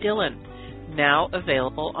 Eileen Dillon, now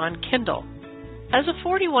available on Kindle. As a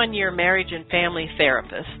 41-year marriage and family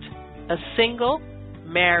therapist, a single,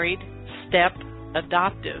 married, step,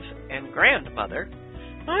 adoptive, and grandmother,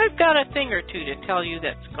 I've got a thing or two to tell you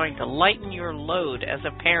that's going to lighten your load as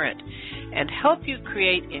a parent and help you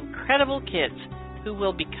create incredible kids who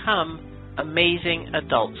will become amazing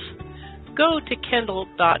adults. Go to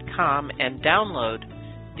Kindle.com and download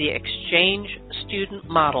the Exchange Student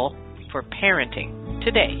Model for Parenting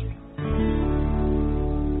today.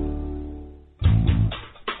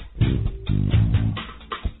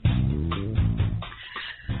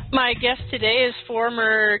 My guest today is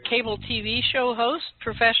former cable TV show host,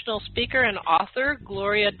 professional speaker, and author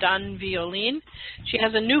Gloria Dunn-Violin. She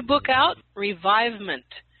has a new book out, ReVivement,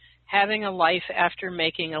 Having a Life After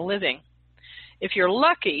Making a Living. If you're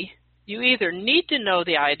lucky, you either need to know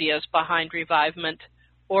the ideas behind ReVivement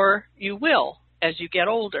or you will as you get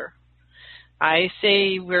older. I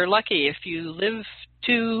say we're lucky if you live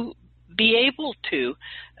to be able to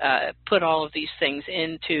put all of these things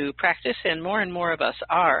into practice, and more of us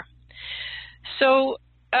are. So,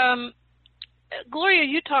 Gloria,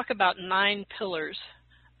 you talk about 9 pillars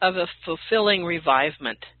of a fulfilling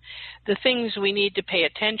ReVivement, the things we need to pay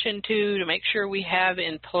attention to make sure we have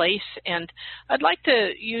in place, and I'd like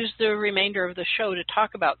to use the remainder of the show to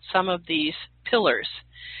talk about some of these pillars.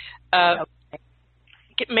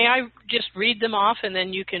 May I just read them off, and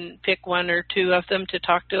then you can pick 1 or 2 of them to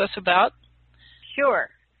talk to us about? Sure.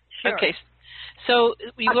 Okay. So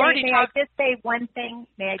we've already talked. May I just say one thing?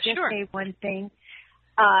 Say one thing?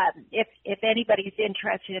 If anybody's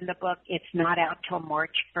interested in the book, it's not out till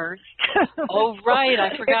March 1st. Oh, right.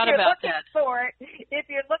 I forgot about that. If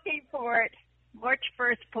you're looking for it, March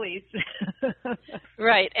 1st, please.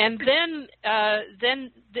 Right. And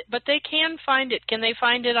but they can find it. Can they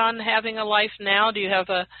find it on Having a Life Now? Do you have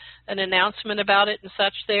an announcement about it and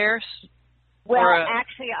such there? Well,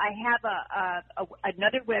 actually, I have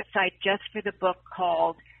another website just for the book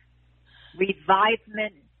called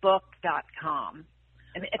ReVivementBook.com.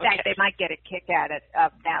 In fact, they might get a kick out of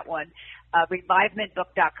that one,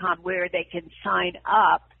 ReVivementBook.com, where they can sign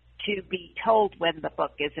up to be told when the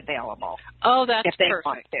book is available. Oh, that's if they perfect.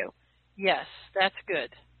 Want to. Yes, that's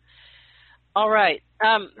good. All right.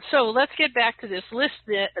 So let's get back to this list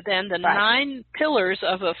then, the 9 pillars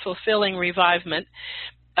of a fulfilling ReVivement.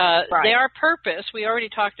 They are purpose. We already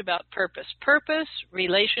talked about purpose. Purpose,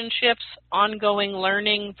 relationships, ongoing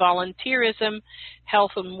learning, volunteerism,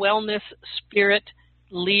 health and wellness, spirit,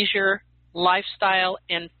 leisure, lifestyle,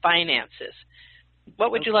 and finances.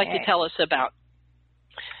 What would you like to tell us about?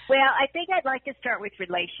 Well, I think I'd like to start with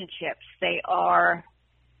relationships. They are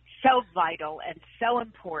so vital and so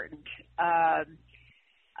important,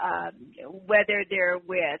 whether they're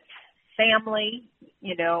with family,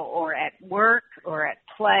 or at work or at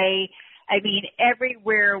play. I mean,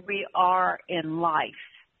 everywhere we are in life,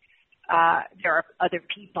 there are other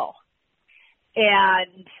people.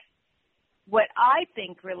 And what I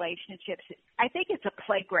think relationships, I think it's a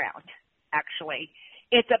playground, actually.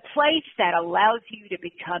 It's a place that allows you to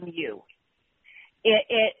become you.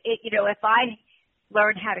 If I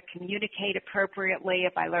learn how to communicate appropriately,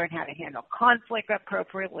 if I learn how to handle conflict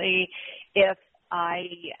appropriately, if I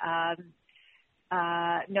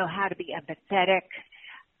know how to be empathetic,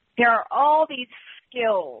 there are all these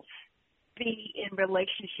skills to be in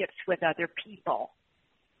relationships with other people.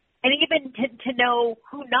 And even to know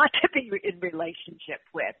who not to be in relationship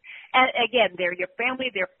with. And again, they're your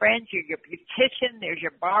family, they're friends, you're your beautician, there's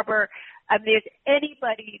your barber. There's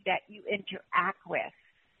anybody that you interact with.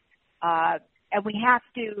 And we have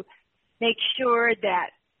to make sure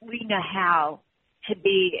that we know how to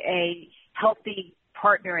be a healthy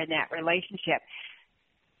partner in that relationship.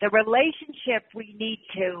 The relationship we need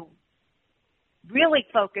to really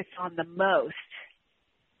focus on the most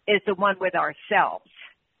is the one with ourselves.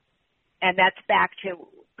 And that's back to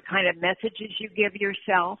the kind of messages you give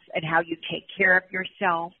yourself and how you take care of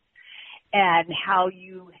yourself and how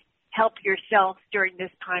you help yourself during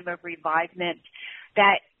this time of revivement.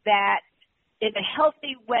 That in a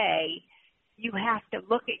healthy way, you have to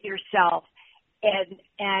look at yourself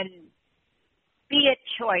and be at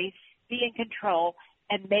choice, be in control,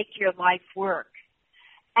 and make your life work.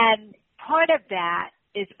 And part of that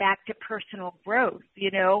is back to personal growth.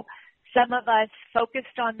 Some of us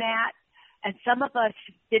focused on that, and some of us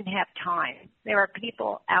didn't have time. There are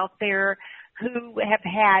people out there who have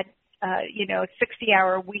had,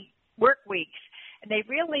 60-hour work weeks, and they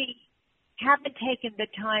really haven't taken the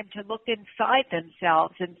time to look inside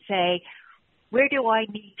themselves and say, where do I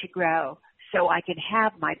need to grow so I can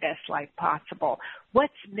have my best life possible?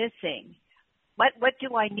 What's missing? What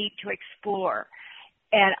do I need to explore?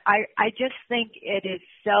 And I just think it is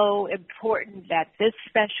so important that this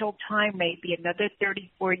special time, maybe another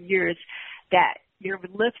 34 years, that your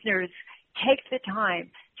listeners take the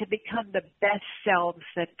time to become the best selves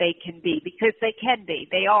that they can be, because they can be.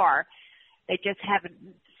 They are. They just haven't,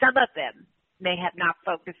 some of them may have not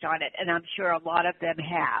focused on it, and I'm sure a lot of them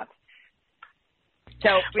have.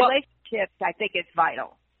 So relationships, I think, is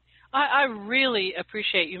vital. I really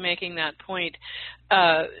appreciate you making that point.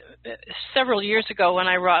 Several years ago, when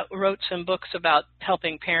I wrote some books about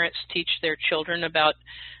helping parents teach their children about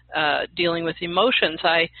dealing with emotions,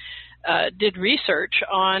 I did research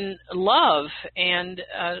on love, and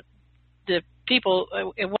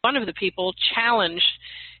one of the people challenged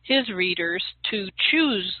his readers to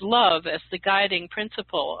choose love as the guiding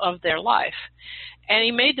principle of their life. And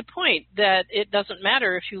he made the point that it doesn't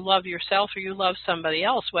matter if you love yourself or you love somebody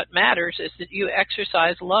else. What matters is that you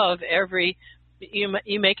exercise love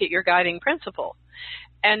you make it your guiding principle.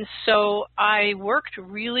 And so I worked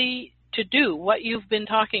really to do what you've been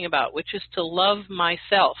talking about, which is to love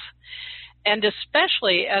myself. And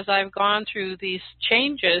especially as I've gone through these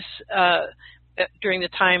changes during the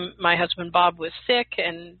time my husband Bob was sick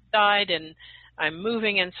and died, and I'm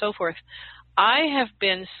moving and so forth, I have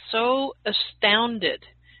been so astounded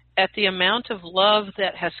at the amount of love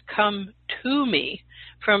that has come to me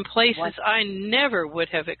from places I never would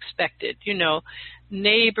have expected.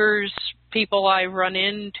 Neighbors, people I run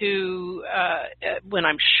into when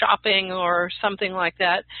I'm shopping or something like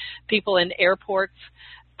that, people in airports.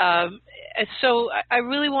 So I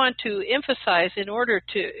really want to emphasize, in order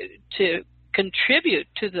to contribute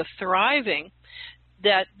to the thriving,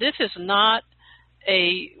 that this is not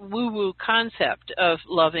a woo-woo concept of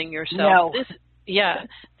loving yourself. No.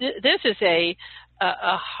 This is a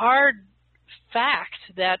hard fact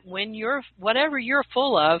that when whatever you're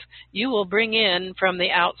full of, you will bring in from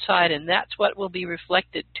the outside, and that's what will be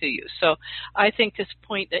reflected to you. So I think this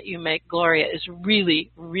point that you make, Gloria, is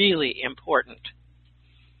really, really important.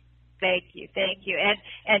 Thank you.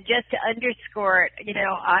 And just to underscore it,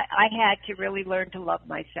 I had to really learn to love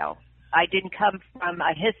myself. I didn't come from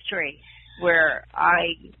a history where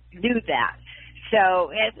I knew that.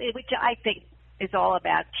 So, which I think is all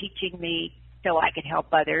about teaching me so I can help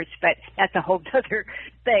others, but that's a whole other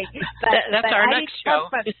thing. That's our next show.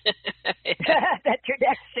 That's your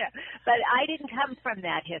next show. But I didn't come from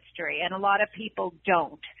that history, and a lot of people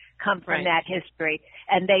don't come from that history,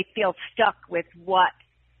 and they feel stuck with what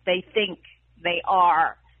they think they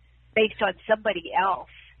are based on somebody else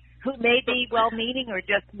who may be well-meaning or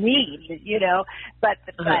just mean, but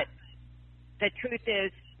the truth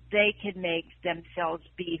is they can make themselves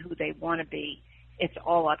be who they want to be. It's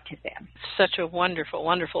all up to them. Such a wonderful,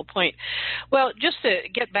 wonderful point. Well, just to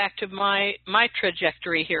get back to my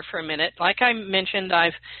trajectory here for a minute, like I mentioned,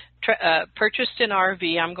 I've purchased an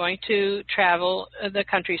RV. I'm going to travel the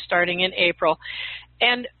country starting in April.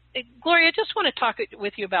 And Gloria, I just want to talk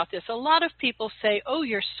with you about this. A lot of people say, oh,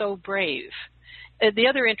 you're so brave. The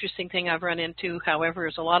other interesting thing I've run into, however,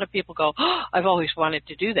 is a lot of people go, oh, I've always wanted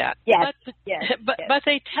to do that. Yes, but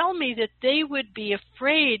they tell me that they would be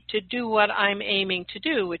afraid to do what I'm aiming to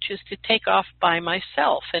do, which is to take off by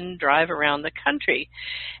myself and drive around the country.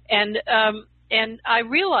 And I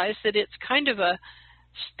realize that it's kind of a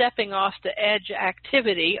stepping off the edge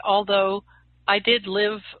activity, although I did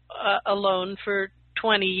live alone for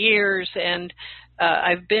 20 years, and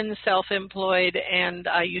I've been self-employed, and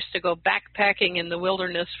I used to go backpacking in the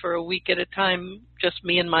wilderness for a week at a time, just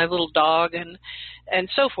me and my little dog and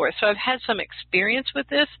so forth. So I've had some experience with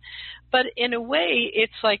this, but in a way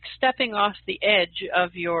it's like stepping off the edge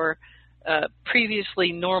of your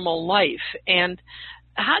previously normal life. And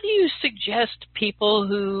how do you suggest people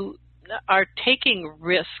who are taking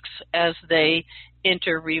risks as they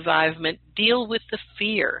enter ReVivement deal with the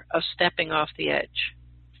fear of stepping off the edge?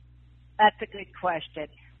 That's a good question.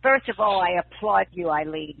 First of all, I applaud you,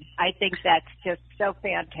 Eileen. I think that's just so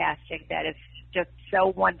fantastic. That is just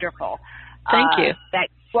so wonderful. Thank you. That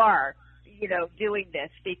you are, doing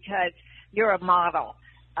this, because you're a model.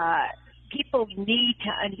 People need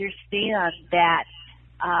to understand that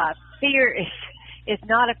fear is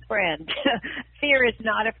not a friend. Fear is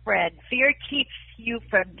not a friend. Fear keeps you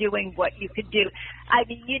from doing what you can do. I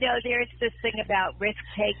mean, there's this thing about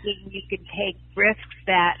risk-taking. You can take risks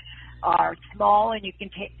that are small, and you can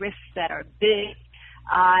take risks that are big.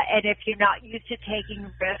 And if you're not used to taking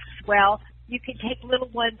risks, well, you can take little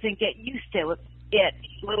ones and get used to it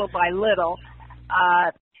little by little.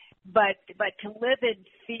 But to live in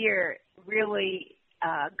fear really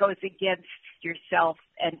goes against yourself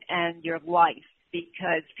and your life,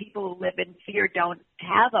 because people who live in fear don't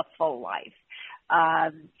have a full life.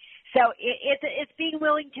 So it's being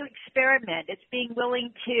willing to experiment. It's being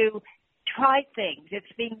willing to try things. It's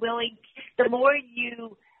being willing. The more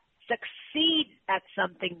you succeed at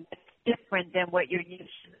something that's different than what you're used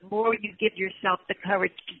to, the more you give yourself the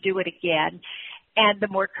courage to do it again, and the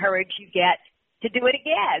more courage you get to do it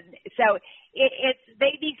again. So it's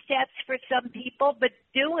baby steps for some people, but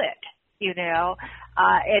do it.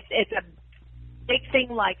 It's a big thing,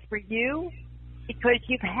 like for you, because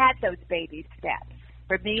you've had those baby steps.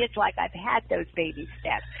 For me, it's like I've had those baby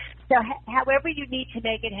steps. So however you need to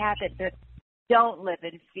make it happen, but don't live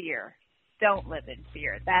in fear. Don't live in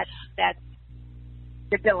fear. That's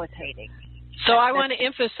debilitating. So I want to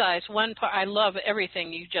emphasize one part. I love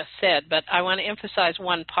everything you just said, but I want to emphasize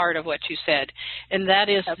one part of what you said, and that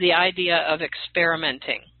is the idea of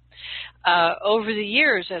experimenting. Over the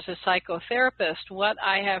years as a psychotherapist, what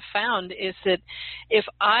I have found is that if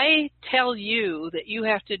I tell you that you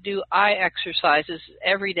have to do eye exercises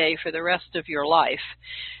every day for the rest of your life,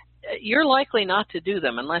 you're likely not to do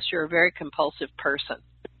them unless you're a very compulsive person.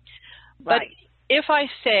 But if I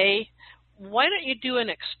say, why don't you do an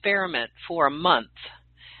experiment for a month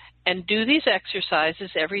and do these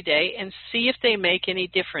exercises every day and see if they make any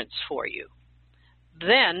difference for you,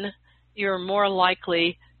 then you're more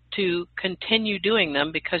likely to continue doing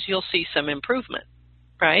them because you'll see some improvement,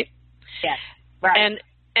 right? Yes, right.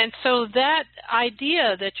 And so that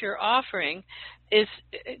idea that you're offering is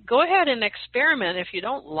go ahead and experiment. If you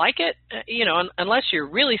don't like it, unless you're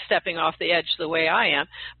really stepping off the edge the way I am.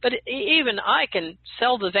 But even I can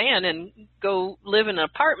sell the van and go live in an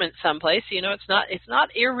apartment someplace. It's not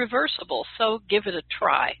irreversible. So give it a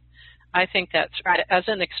try. I think that's right, as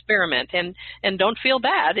an experiment. And don't feel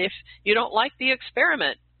bad if you don't like the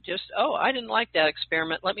experiment. Just, I didn't like that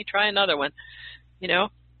experiment. Let me try another one.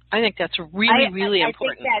 I think that's really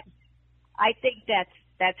important. I think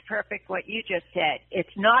that's perfect what you just said. It's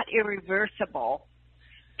not irreversible.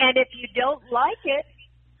 And if you don't like it,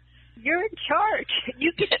 you're in charge.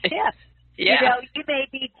 You can shift. Yeah. You may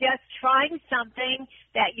be just trying something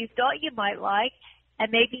that you thought you might like,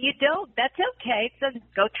 and maybe you don't. That's okay. So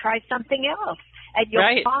go try something else. And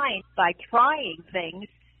you'll find by trying things,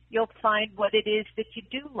 you'll find what it is that you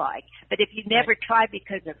do like. But if you never try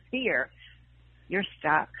because of fear, you're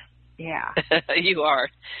stuck. Yeah. You are.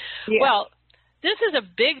 Yeah. Well, this is a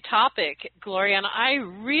big topic, Gloria, and I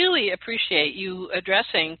really appreciate you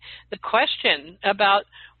addressing the question about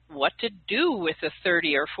what to do with the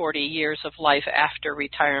 30 or 40 years of life after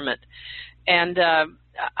retirement. And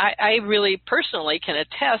I really personally can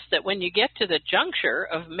attest that when you get to the juncture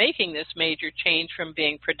of making this major change from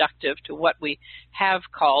being productive to what we have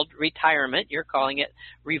called retirement, you're calling it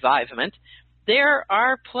ReVivement, there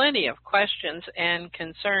are plenty of questions and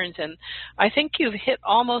concerns, and I think you've hit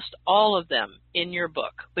almost all of them in your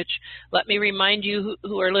book, which, let me remind you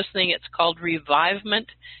who are listening, it's called ReVivement,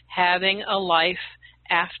 Having a Life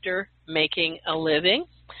After Making a Living.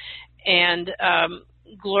 And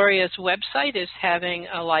Gloria's website is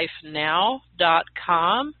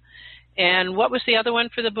havingalifenow.com. And what was the other one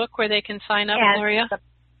for the book where they can sign up, Gloria?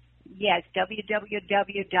 Yes,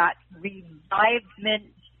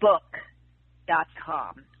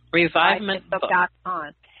 www.revivementbook.com.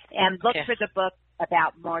 ReVivementbook.com. And look for the book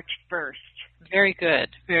about March 1st. Very good,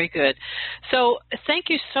 very good. So thank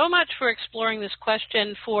you so much for exploring this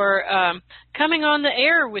question, for coming on the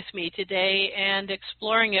air with me today and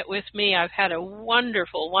exploring it with me. I've had a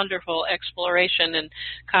wonderful, wonderful exploration and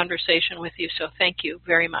conversation with you, so thank you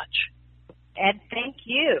very much. And thank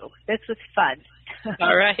you. This was fun.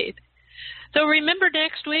 All right. So remember,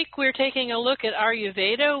 next week we're taking a look at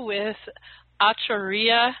Ayurveda with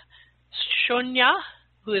Acharya Shunya,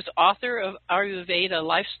 who is author of Ayurveda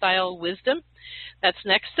Lifestyle Wisdom. That's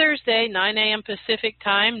next Thursday, 9 a.m. Pacific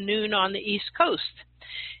Time, noon on the East Coast.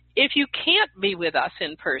 If you can't be with us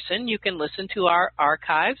in person, you can listen to our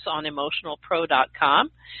archives on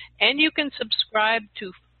emotionalpro.com, and you can subscribe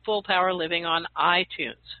to Full Power Living on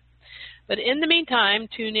iTunes. But in the meantime,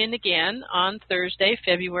 tune in again on Thursday,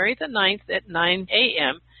 February the 9th at 9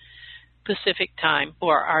 a.m. Pacific Time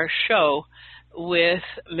for our show with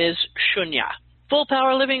Ms. Shunya. Full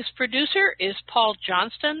Power Living's producer is Paul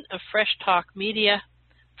Johnston of Fresh Talk Media.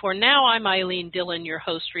 For now, I'm Eileen Dillon, your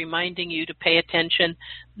host, reminding you to pay attention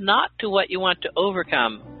not to what you want to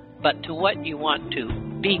overcome, but to what you want to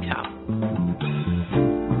become.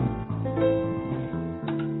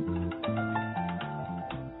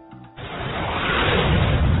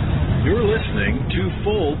 You're listening to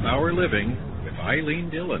Full Power Living with Eileen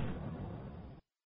Dillon.